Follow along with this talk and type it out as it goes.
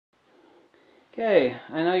Okay,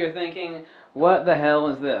 I know you're thinking, what the hell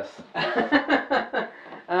is this?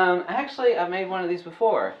 Actually, I've made one of these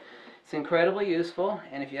before. It's incredibly useful,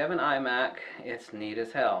 and if you have an iMac, it's neat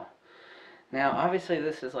as hell. Now, obviously,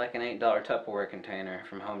 this is like an $8 Tupperware container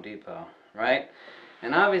from Home Depot, right?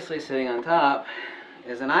 And obviously, sitting on top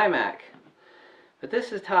is an iMac. But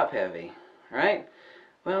this is top heavy, right?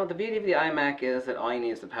 Well, the beauty of the iMac is that all you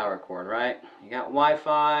need is the power cord, right? You got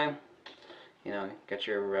Wi-Fi, you know, got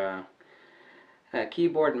your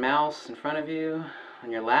keyboard and mouse in front of you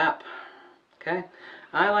on your lap. Okay,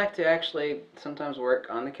 I like to actually sometimes work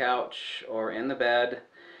on the couch or in the bed,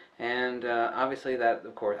 and obviously that,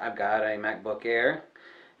 of course, I've got a MacBook Air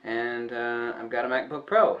and I've got a MacBook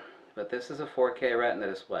Pro, but this is a 4K Retina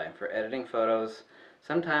display for editing photos.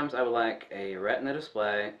 Sometimes I would like a Retina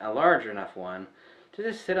display, a large enough one, to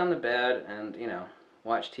just sit on the bed and, you know,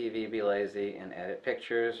 watch TV, be lazy, and edit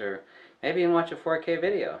pictures, or maybe even watch a 4K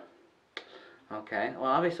video. Okay, well,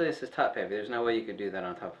 obviously this is top heavy. There's no way you could do that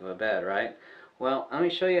on top of a bed, right? Well, let me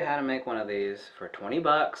show you how to make one of these for 20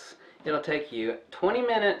 bucks. It'll take you 20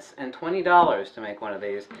 minutes and $20 to make one of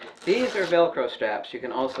these. These are Velcro straps you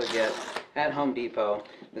can also get at Home Depot,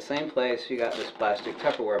 the same place you got this plastic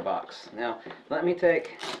Tupperware box. Now, let me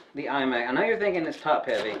take the iMac. I know you're thinking it's top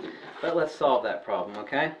heavy, but let's solve that problem,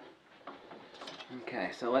 okay?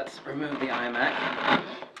 Okay, so let's remove the iMac.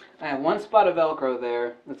 I have one spot of Velcro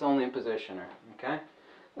there that's only in positioner, okay?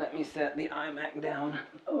 Let me set the iMac down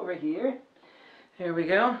over here. Here we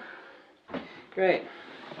go. Great.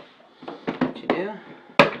 What you do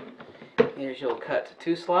is you'll cut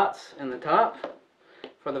 2 slots in the top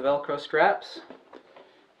for the Velcro straps.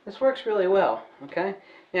 This works really well, okay?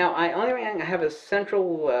 Now, I have a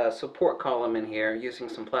central support column in here using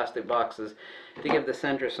some plastic boxes to give the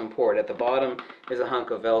center support. At the bottom is a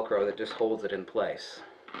hunk of Velcro that just holds it in place,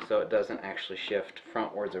 so it doesn't actually shift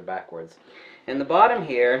frontwards or backwards. In the bottom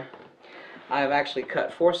here, I've actually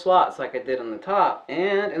cut 4 slots like I did on the top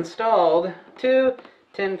and installed 2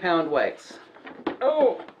 10-pound weights.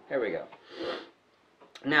 Oh, here we go.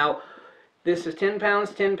 Now, this is 10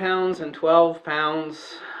 pounds, 10 pounds, and 12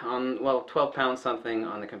 pounds on, well, 12 pounds something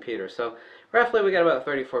on the computer. So roughly we got about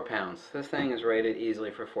 34 pounds. This thing is rated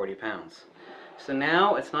easily for 40 pounds. So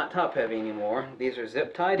now it's not top heavy anymore. These are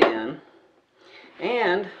zip tied in.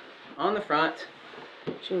 And on the front,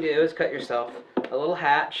 what you can do is cut yourself a little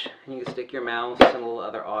hatch, and you can stick your mouse and a little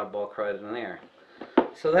other oddball crud in there.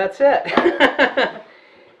 So that's it.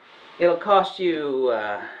 It'll cost you,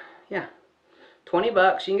 yeah, 20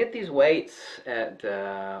 bucks. You can get these weights at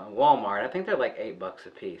Walmart. I think they're like 8 bucks a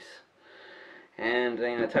piece. And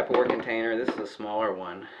in a Tupperware container, this is a smaller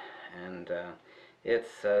one, and it's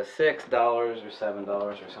 $6 or $7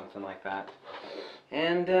 or something like that.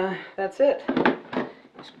 And that's it.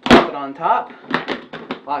 Just plop it on top,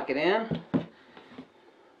 lock it in,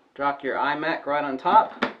 drop your iMac right on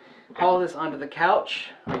top, haul this onto the couch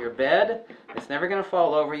or your bed. It's never going to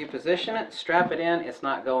fall over. You position it, strap it in, it's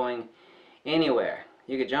not going anywhere.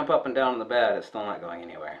 You could jump up and down on the bed, it's still not going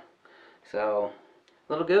anywhere. So,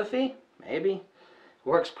 a little goofy? Maybe.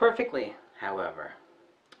 Works perfectly, however.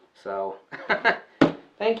 So,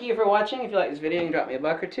 thank you for watching. If you like this video, you can drop me a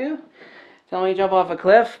buck or two. Tell me to jump off a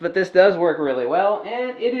cliff, but this does work really well,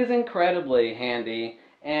 and it is incredibly handy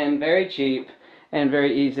and very cheap and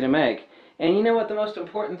very easy to make. And you know what the most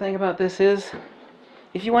important thing about this is?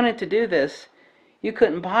 If you wanted to do this, you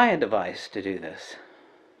couldn't buy a device to do this.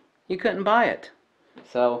 You couldn't buy it.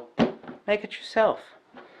 So, make it yourself,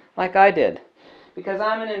 like I did. Because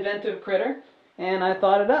I'm an inventive critter, and I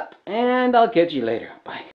thought it up. And I'll catch you later. Bye.